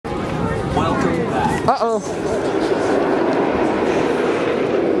Uh-oh.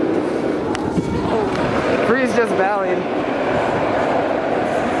 Freeze just valleyed.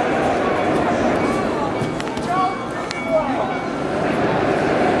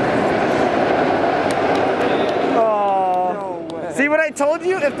 Oh. No way. See what I told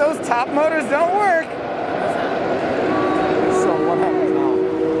you? If those top motors don't work. So what happens now?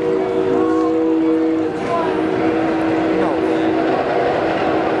 No way.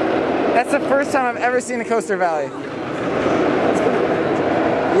 That's the first time I've ever seen a coaster valley.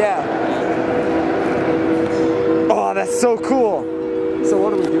 Yeah. Oh, that's so cool. So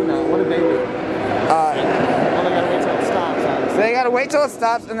what do we do now? What do they do? Well, they gotta wait till it stops, obviously. They gotta wait till it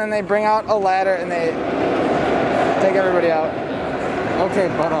stops, and then they bring out a ladder and they take everybody out. Okay,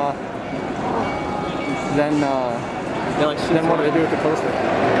 but then what do they do with the coaster?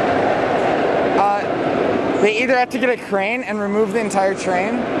 They either have to get a crane and remove the entire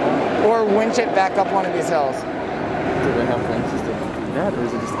train, or winch it back up one of these hills. Do they have winches to do that, or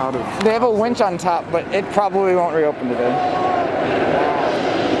is it just out of? They have a winch on top, but it probably won't reopen today. Wow.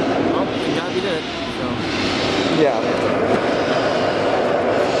 Well, you gotta be there. So. Yeah.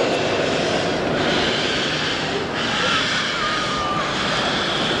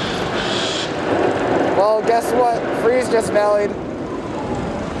 Well, guess what? Freeze just valleyed.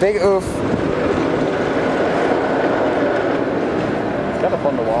 Big oof. It's kind of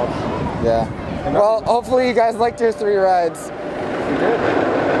fun to watch. Yeah. Well, hopefully you guys liked your 3 rides. We did.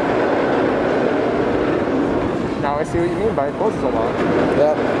 Now I see what you mean by it closes a lot.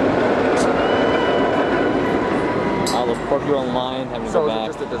 Yep. Of course you're online, having to go back. So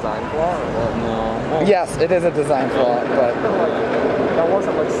is it just a design flaw or what? No. Well, yes, it is a design flaw, but... That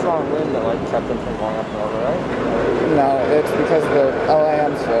wasn't like strong wind that like kept them from going up and over, right? No, it's because the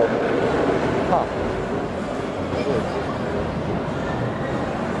LAM's failed. Huh.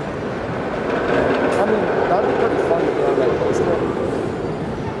 I mean, that'd be pretty fun to be on that coaster.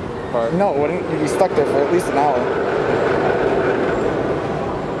 But no, it wouldn't. You'd be stuck there for at least an hour.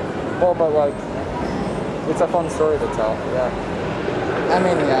 Well, but like, it's a fun story to tell, yeah. I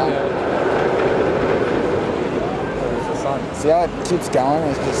mean, yeah. There's the sun. See how it keeps going?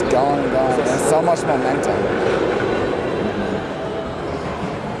 It's just going and going. There's so much momentum.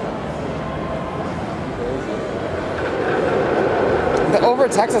 The Over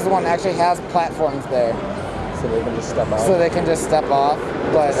Texas one actually has platforms there. So they can just step out? So they can just step off,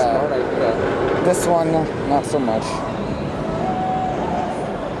 but smart idea. This one, not so much.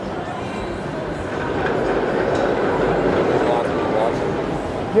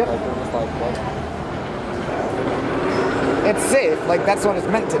 Yep. Like, they're just like, what? It's safe, like that's what it's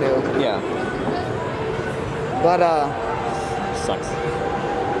meant to do. Yeah. But sucks.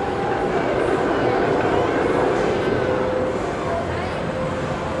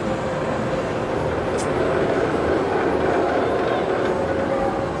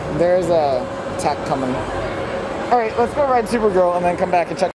 There's a tech coming. Alright, let's go ride Supergirl and then come back and check